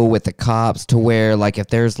a deal with the cops to where, like, if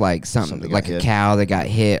there's like something Something like got a hit. cow that got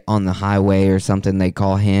hit on the highway or something, they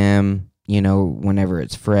call him. You know, whenever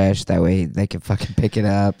it's fresh, that way they can fucking pick it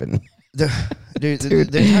up and. the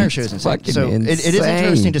entire show is it's insane. fucking So it is insane,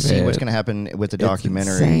 interesting to see what's man. going to happen with the It's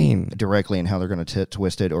documentary insane. directly, and how they're going to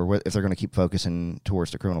twist it, or if they're going to keep focusing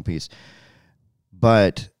towards the criminal piece.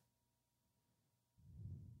 But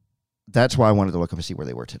that's why I wanted to look up and see where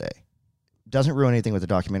they were today. Doesn't ruin anything with the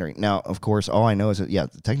documentary. Now, of course, all I know is that,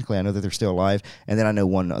 technically I know that they're still alive, and then I know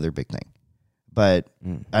one other big thing. But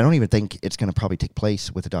I don't even think it's going to probably take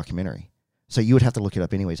place with the documentary. So you would have to look it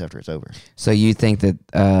up anyways after it's over. So you think that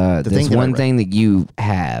this thing that I one read. thing that you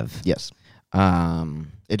have, Yes.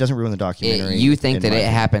 um, It doesn't ruin the documentary. you think in that my it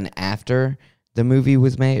opinion. happened after the movie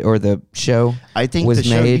was made or the show I think was the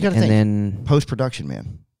show, you made, got to and think, then post-production,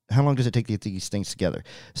 man. How long does it take to get these things together?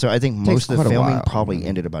 So I think Takes most of the quite a filming while. probably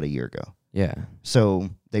ended about a year ago. yeah, So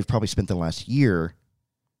they've probably spent the last year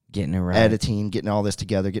getting it right, editing, getting all this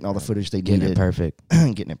together, getting all the footage they getting needed, it perfect.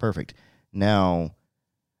 getting it perfect. Now,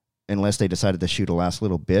 unless they decided to shoot a last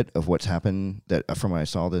little bit of what's happened that from what I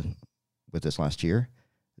saw with this last year,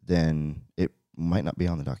 then it might not be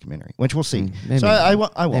on the documentary, which we'll see. Maybe So I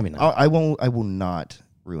won't. Maybe not. I won't. I will not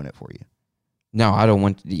ruin it for you No, I don't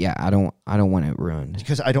want. Yeah, I don't want it ruined.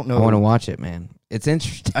 because I don't know. I want to watch it, man. It's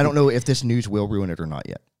interesting. I don't know if this news will ruin it or not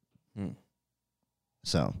yet. Hmm.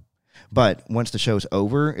 So, but once the show's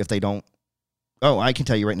over, if they don't, I can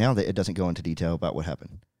tell you right now that it doesn't go into detail about what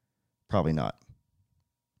happened. Probably not.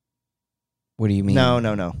 What do you mean?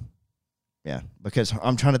 No. Yeah, because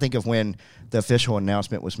I'm trying to think of when the official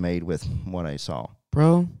announcement was made with what I saw.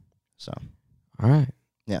 bro. So, All right.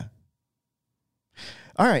 yeah.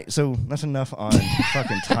 All right, so that's enough on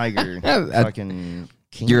fucking Tiger. I- fucking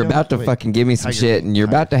Kingdom? You're about to Wait, fucking give me some Tiger shit, King, and you're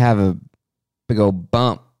Tiger. about to have a big old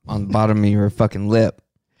bump on the bottom of your fucking lip.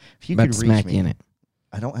 If you About could to reach smack me, you in it.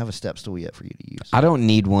 I don't have a step stool yet for you to use. I don't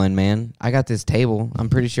need one, man. I got this table. I'm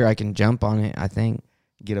pretty sure I can jump on it. I think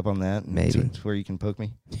Get up on that. And Maybe. so it's where you can poke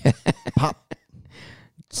me. Pop.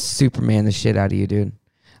 Superman the shit out of you, dude.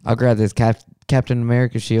 I'll grab this Captain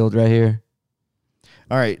America shield right here.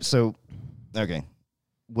 All right, so, okay.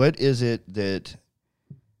 What is it that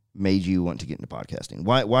made you want to get into podcasting?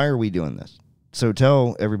 Why are we doing this? So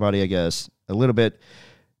tell everybody, I guess, a little bit,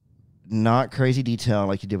 not crazy detail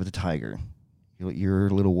like you did with the Tiger. You're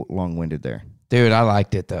a little long-winded there. Dude, I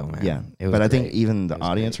liked it though, man. Yeah, It was but I think great. even the It was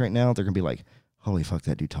audience right now, they're going to be like, holy fuck,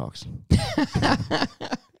 that dude talks.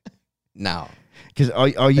 No. Because all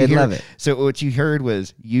you They'd hear, love it. So what you heard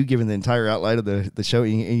was you giving the entire outline of the show,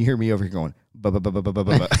 and you hear me over here going, ba ba ba ba ba ba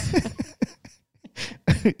ba.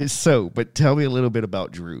 So, but tell me a little bit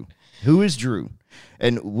about Drew. Who is Drew,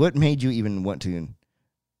 and what made you even want to?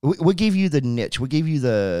 What gave you the niche? What gave you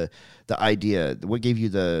the idea? What gave you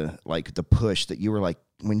the push that you were like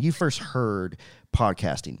when you first heard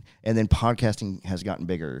podcasting, and then podcasting has gotten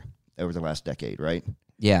bigger over the last decade, right?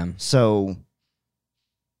 Yeah. So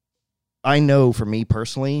I know for me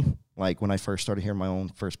personally, like when I first started hearing my own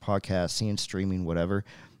first podcast, seeing streaming, whatever,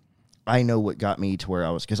 I know what got me to where I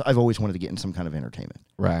was, because I've always wanted to get in some kind of entertainment.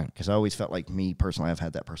 Right. Because I always felt like me personally, I've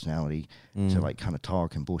had that personality to like kind of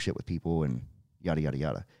talk and bullshit with people and yada, yada,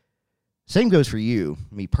 yada. Same goes for you,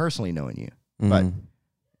 me personally knowing you. But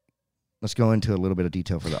let's go into a little bit of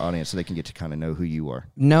detail for the audience so they can get to kind of know who you are.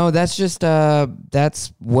 No, that's just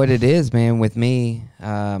that's what it is, man. With me,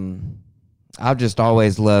 I've just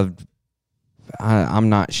always loved. I'm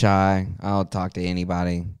not shy. I'll talk to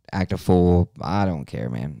anybody. Act a fool. I don't care,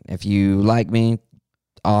 man. If you like me,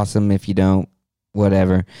 awesome. If you don't,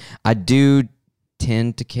 whatever. I do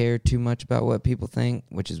tend to care too much about what people think,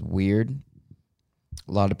 which is weird.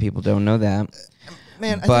 A lot of people don't know that.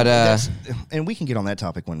 Man, I But, think that's, and we can get on that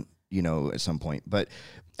topic when at some point. But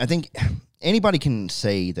I think anybody can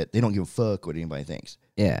say that they don't give a fuck what anybody thinks.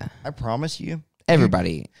 Yeah. I promise you.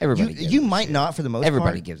 Everybody gives You a might shit. not for the most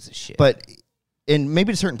Everybody part. gives a shit. But, and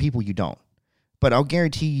maybe to certain people you don't. But I'll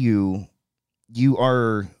guarantee you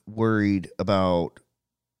are worried about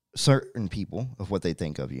certain people of what they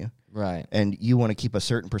think of you. Right. And you want to keep a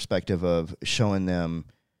certain perspective of showing them,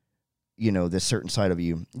 this certain side of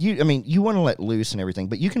you. You want to let loose and everything,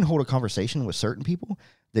 but you can hold a conversation with certain people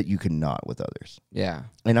that you cannot with others. Yeah.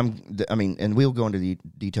 And and we'll go into the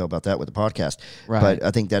detail about that with the podcast. Right. But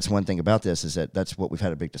I think that's one thing about this is that's what we've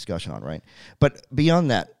had a big discussion on, right? But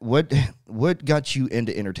beyond that, what got you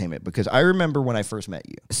into entertainment? Because I remember when I first met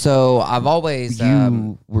you, So I've always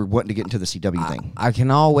you were wanting to get into the CW thing. I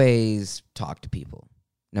can always talk to people,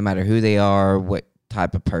 no matter who they are, what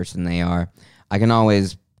type of person they are. I can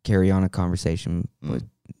always carry on a conversation with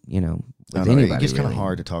with anybody. It gets kind of really.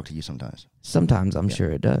 hard to talk to you sometimes. Sometimes I'm sure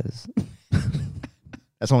it does.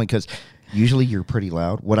 That's only because usually you're pretty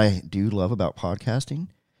loud. What I do love about podcasting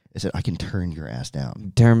is that I can turn your ass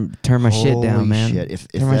down. Turn my shit Holy down, man. Shit. If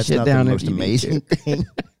Turn my that's shit not down the if most you need amazing thing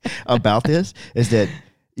about this is that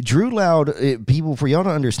Drew Loud, people, for y'all to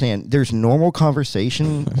understand, there's normal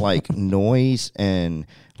conversation like noise and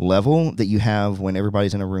level that you have when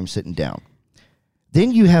everybody's in a room sitting down.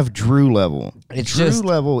 Then you have Drew level. It's Drew just-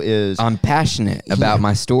 level is I'm passionate about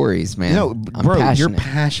my stories, man. no, I'm bro. You're passionate.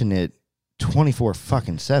 passionate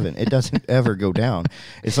 24/7. It doesn't ever go down.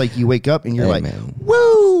 It's like you wake up and you're Hey, like, man.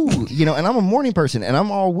 woo, and I'm a morning person and I'm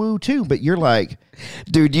all woo too. But you're like,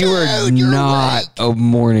 Dude, you are you're not a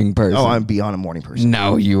morning person. oh, I'm beyond a morning person.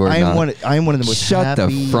 No, you are I am not. I am one of the most Shut the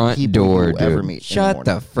happy front people door, you'll ever dude. meet. in Shut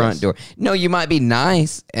morning. the front Yes. door. No, you might be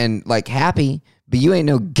nice and like happy, but you ain't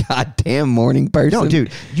no goddamn morning person. No,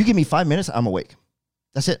 dude, you give me 5 minutes, I'm awake.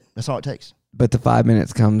 That's it. That's all it takes. But the 5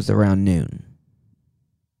 minutes comes around noon.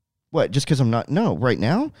 What? Just because I'm not? No, right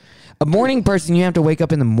now. A morning person, you have to wake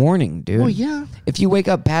up in the morning, dude. Well, yeah. If you wake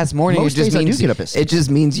up past morning, Most it just days I do means get up at 6. it just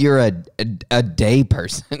means you're a day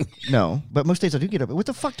person. No, but most days I do get up. What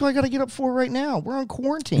the fuck do I got to get up for right now? We're on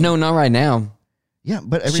quarantine. No, not right now. Yeah,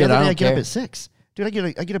 but every Shit, other I day I don't get up care. at 6. Dude, I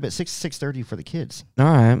get up at 6:30 for the kids All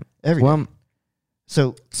right. every day. Well,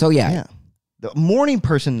 So yeah. yeah, the morning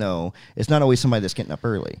person though is not always somebody that's getting up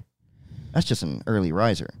early. That's just an early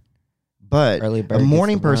riser. But Early bird a gets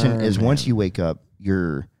morning the person worm, is once man. you wake up,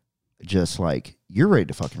 you're just like you're ready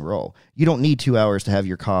to fucking roll. You don't need 2 hours to have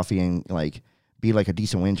your coffee and like be like a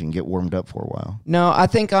diesel engine, get warmed up for a while. No, I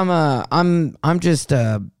think I'm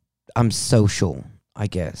social, I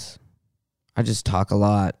guess. I just talk a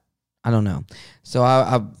lot. I don't know. So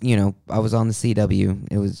I was on the CW.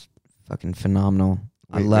 It was fucking phenomenal.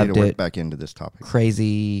 I We need loved to work it. back into this topic.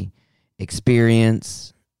 Crazy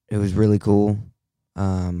experience. It was really cool.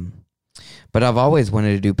 But I've always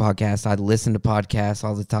wanted to do podcasts. I'd listen to podcasts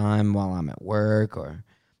all the time while I'm at work or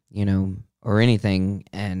anything.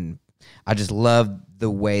 And I just love the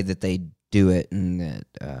way that they do it and that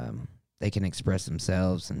they can express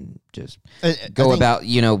themselves and just go about,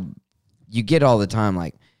 you get all the time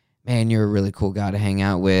like, man, you're a really cool guy to hang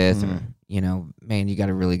out with, or, man, you got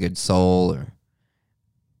a really good soul, or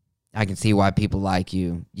I can see why people like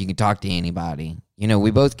you. You can talk to anybody.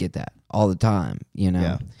 We both get that all the time,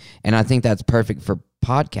 Yeah. And I think that's perfect for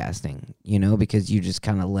podcasting, because you just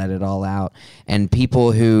kind of let it all out. And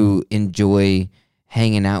people who enjoy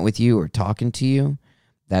hanging out with you or talking to you,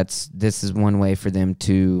 this is one way for them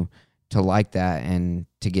to like that and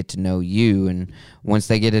to get to know you. And once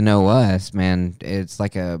they get to know us, man, it's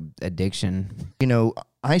like a addiction.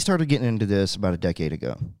 I started getting into this about a decade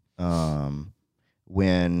ago.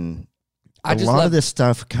 When a lot of this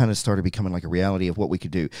stuff kind of started becoming like a reality of what we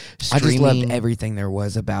could do. I just loved Streaming- everything there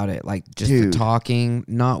was about it. Like just Dude. the talking,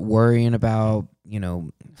 not worrying about,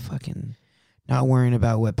 not worrying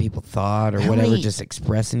about what people thought or How whatever, many- just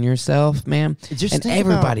expressing yourself, man. Just And think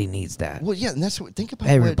everybody needs that. Well, yeah, and that's what think about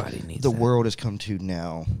Everybody what needs the that. world has come to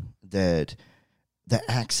now, that the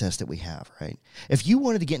access that we have, right? If you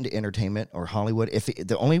wanted to get into entertainment or Hollywood,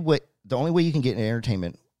 the only way you can get into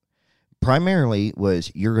entertainment primarily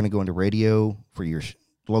was you're going to go into radio for your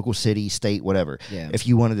local city, state, whatever. Yeah. If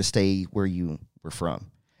you wanted to stay where you were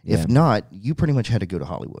from. Yeah. If not, you pretty much had to go to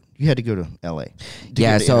Hollywood. You had to go to LA. to get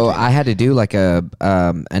Yeah, into so entertainment. I had to do like an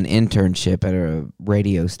internship at a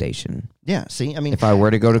radio station. Yeah, see, I mean, If I were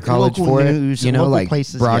to go to college local for news, it, local like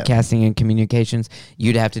places, yeah. broadcasting and communications,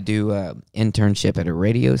 you'd have to do an internship at a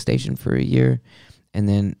radio station for a year, and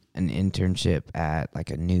then an internship at like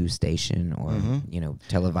a news station or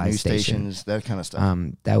televised news station. stations, that kind of stuff.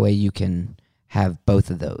 That way you can have both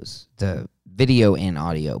of those. The video and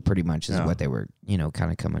audio pretty much is Yeah. what they were,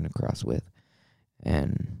 kind of coming across with.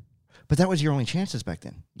 And But that was your only chances back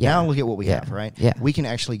then. Yeah. Now look at what we Yeah. have, right? Yeah. We can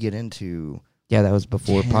actually get into Yeah, that was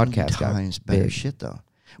before 10 podcast got times better big. shit though.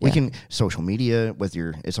 We Yeah. can social media with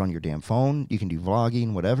it's on your damn phone. You can do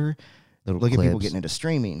vlogging, whatever. Little Look at people clips. getting into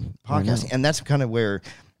streaming, I know. podcasting, and that's kind of where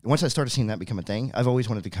once I started seeing that become a thing, I've always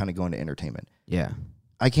wanted to kind of go into entertainment. Yeah.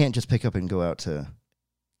 I can't just pick up and go out to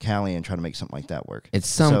Cali and try to make something like that work. It's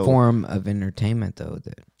some So- form of entertainment, though.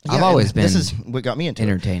 That Yeah, I've always and been This is what got me into it.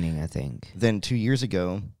 entertaining, I think. Then 2 years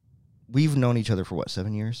ago, we've known each other for what,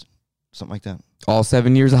 7 years, something like that. All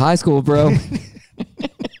 7 years of high school, bro.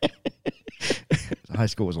 High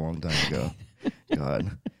school was a long time ago.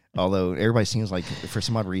 God. Although everybody seems like, for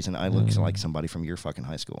some odd reason, I look like somebody from your fucking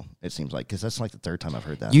high school. It seems like, because that's like the third time I've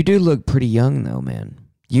heard that. You do look pretty young, though, man.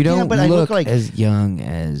 You don't but I look look like- as young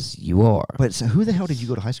as you are. But so who the hell did you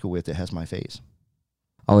go to high school with that has my face?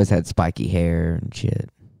 Always had spiky hair and shit.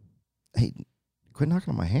 Hey, quit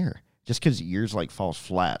knocking on my hair. Just because yours like falls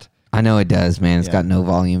flat. I know it does, man. It's Yeah. got no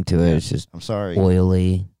volume to it. Yeah. It's just I'm sorry.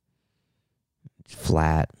 oily,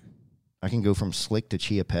 flat. I can go from slick to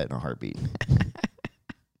chia pet in a heartbeat.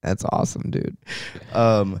 That's awesome, dude.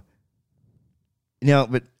 But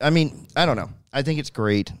I mean, I don't know. I think it's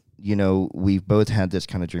great. You know, we've both had this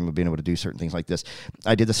kind of dream of being able to do certain things like this.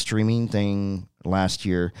 I did the streaming thing last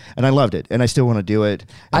year, and I loved it, and I still want to do it.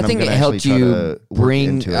 I and I'm think it gonna helped actually try you to work bring.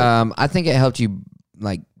 into it. I think it helped you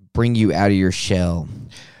like bring you out of your shell.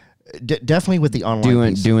 Definitely with the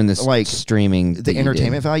online piece. Doing this like streaming, the that you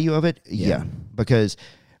entertainment did. value of it. Yeah. Yeah, because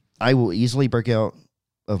I will easily break out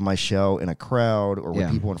of my shell in a crowd or with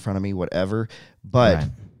Yeah. people in front of me, whatever. But Right.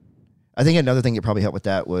 I think another thing that probably helped with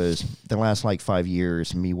that was the last like 5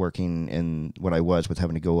 years, me working in what I was with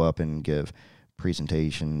having to go up and give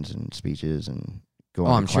presentations and speeches and go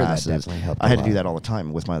Oh, on I'm sure that classes. definitely helped. I had a to do lot. that all the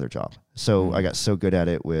time with my other job. So I got so good at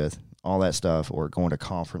it with all that stuff or going to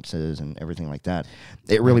conferences and everything like that.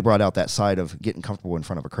 It really brought out that side of getting comfortable in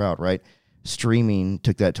front of a crowd, right? Streaming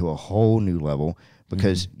took that to a whole new level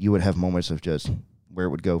because you would have moments of just where it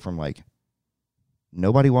would go from like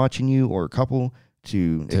nobody watching you or a couple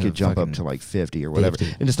to it To could jump up fucking to like 50 or whatever.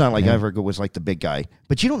 50. And it's not like Yeah. I ever was like the big guy,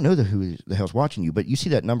 but you don't know who the hell's watching you, but you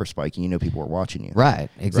see that number spike and you know people are watching you. Right,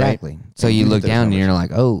 exactly. So And you you look hit those down and numbers. you're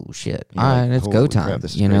like, "Oh shit! You're All like, right, it's holy go crap, time."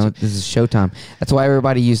 this is You know, crazy. this is showtime. That's why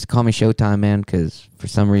everybody used to call me Showtime, man. Because for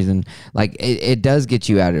some reason, like it does get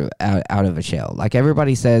you out of a shell. Like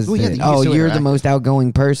everybody says, Well, yeah, that, you "Oh, still you're the interact. most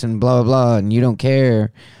outgoing person," blah blah blah, and you don't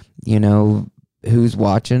care, you know, who's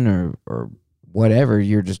watching or whatever.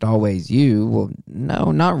 You're just always you. Well,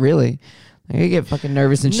 no, not really. I get fucking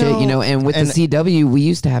nervous and shit, you No, know. And with and- the CW, we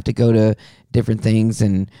used to have to go to different things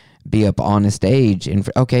and be up on a stage. And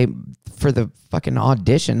for the fucking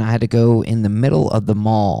audition, I had to go in the middle of the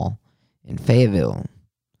mall in Fayetteville,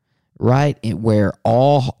 right where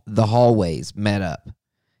all the hallways met up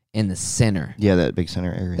in the center, Yeah, that big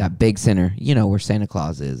center area. that big center, you know, where Santa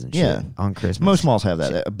Claus is and shit Yeah. on Christmas. Most malls have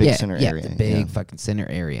that, a big center area. The big fucking center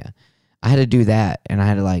area. I had to do that, and I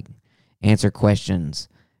had to like answer questions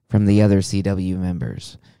from the other CW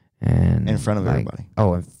members and In front of like, everybody.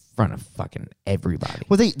 Oh, in front of fucking everybody.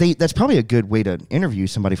 Well, they that's probably a good way to interview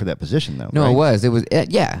somebody for that position, though. No, right? it was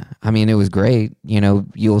yeah. I mean, it was great. You know,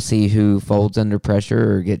 you'll see who folds under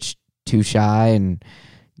pressure or gets too shy and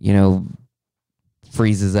you know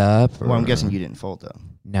freezes up. Well, I'm or- guessing you didn't fold though.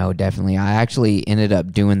 No, definitely. I actually ended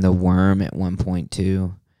up doing the worm at one point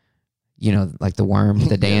too. You know, like the worm,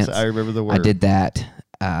 the dance. Yes, I remember the word. I did that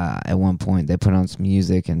at one point. They put on some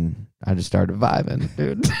music and I just started vibing,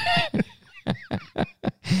 dude.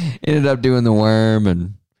 Ended up doing the worm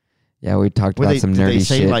and yeah, we talked about some did nerdy they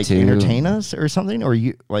say shit like too. entertain us or something, or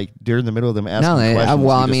you like during the middle of them asking No, questions?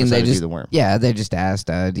 well, you I mean, decided they to just do the worm. yeah, they just asked,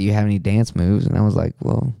 "Do you have any dance moves?" And I was like,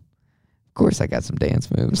 "Well, of course I got some dance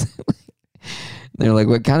moves." They're like,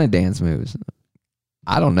 "What kind of dance moves?"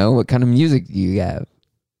 I don't know. What kind of music do you have?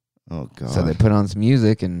 Oh god. So they put on some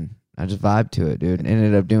music and I just vibed to it, dude. And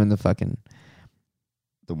ended up doing the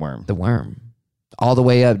worm. the worm all the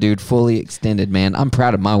way up, dude. Fully extended, man. I'm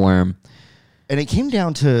proud of my worm. And it came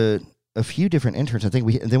down to a few different interns. I think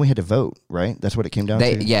then we had to vote, right? That's what it came down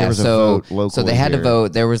They to. yeah. There was a So vote locally so they had to here.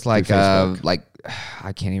 vote. There was like Facebook. like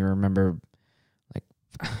I can't even remember. Like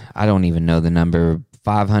I don't even know the number.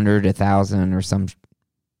 500, 1,000, or some.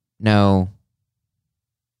 No.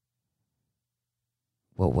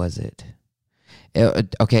 What was it?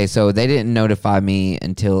 Okay, so they didn't notify me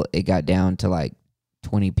until it got down to like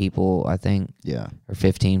 20 people, I think, Yeah. or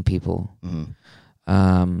 15 people. hmm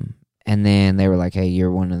And then they were like, "Hey,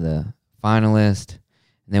 you're one of the finalists."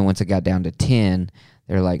 And then once it got down to 10,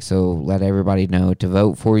 they're like, "So let everybody know to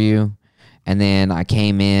vote for you." And then I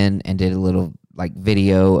came in and did a little like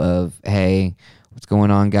video of, "Hey, what's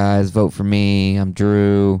going on, guys? Vote for me. I'm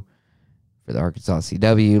Drew for the Arkansas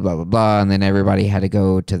CW, blah, blah, blah. And then everybody had to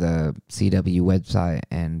go to the CW website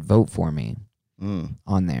and vote for me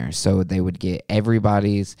on there. So they would get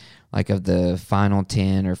everybody's, like, of the final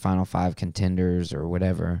 10 or final 5 contenders or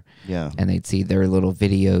whatever. Yeah. And they'd see their little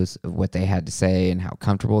videos of what they had to say and how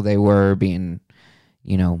comfortable they were being,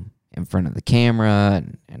 you know, in front of the camera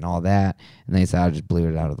and all that. And they said, I just blew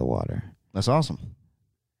it out of the water. That's awesome.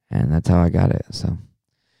 And that's how I got it.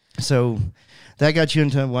 So that got you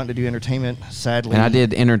into wanting to do entertainment, sadly. And I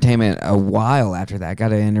did entertainment a while after that. I got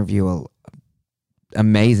to interview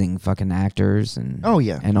amazing fucking actors and oh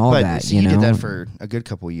yeah, and all but, that. See, you you know? did that for a good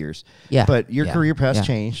couple of years. Yeah, but your yeah, career path yeah.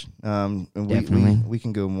 changed. And Definitely. we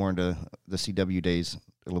can go more into the CW days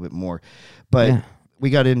a little bit more, but Yeah. we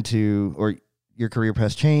got into or your career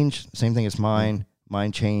path changed. Same thing as mine.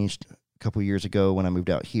 Mine changed a couple of years ago when I moved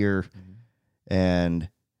out here, and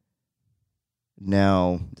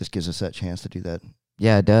now this gives us that chance to do that.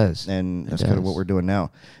 Yeah, it does. And It that's kind of does. what we're doing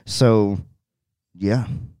now. So, yeah.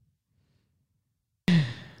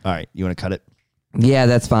 All right, you want to cut it? Yeah,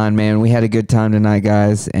 that's fine, man. We had a good time tonight,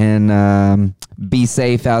 guys. And be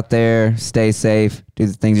safe out there. Stay safe. Do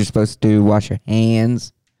the things you're supposed to do. Wash your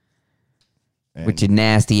hands And with your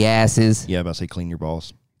nasty asses. yeah, about to say clean your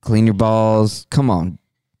balls. Clean your balls. Come on.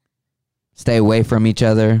 Stay away from each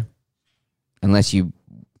other. Unless you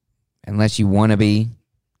want to be,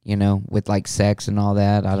 you know, with like sex and all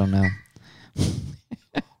that. I don't know.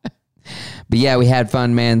 But yeah, we had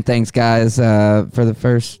fun, man. Thanks, guys, for the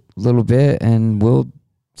first little bit, and we'll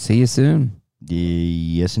see you soon.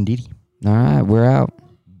 Yes, indeed. All right, we're out.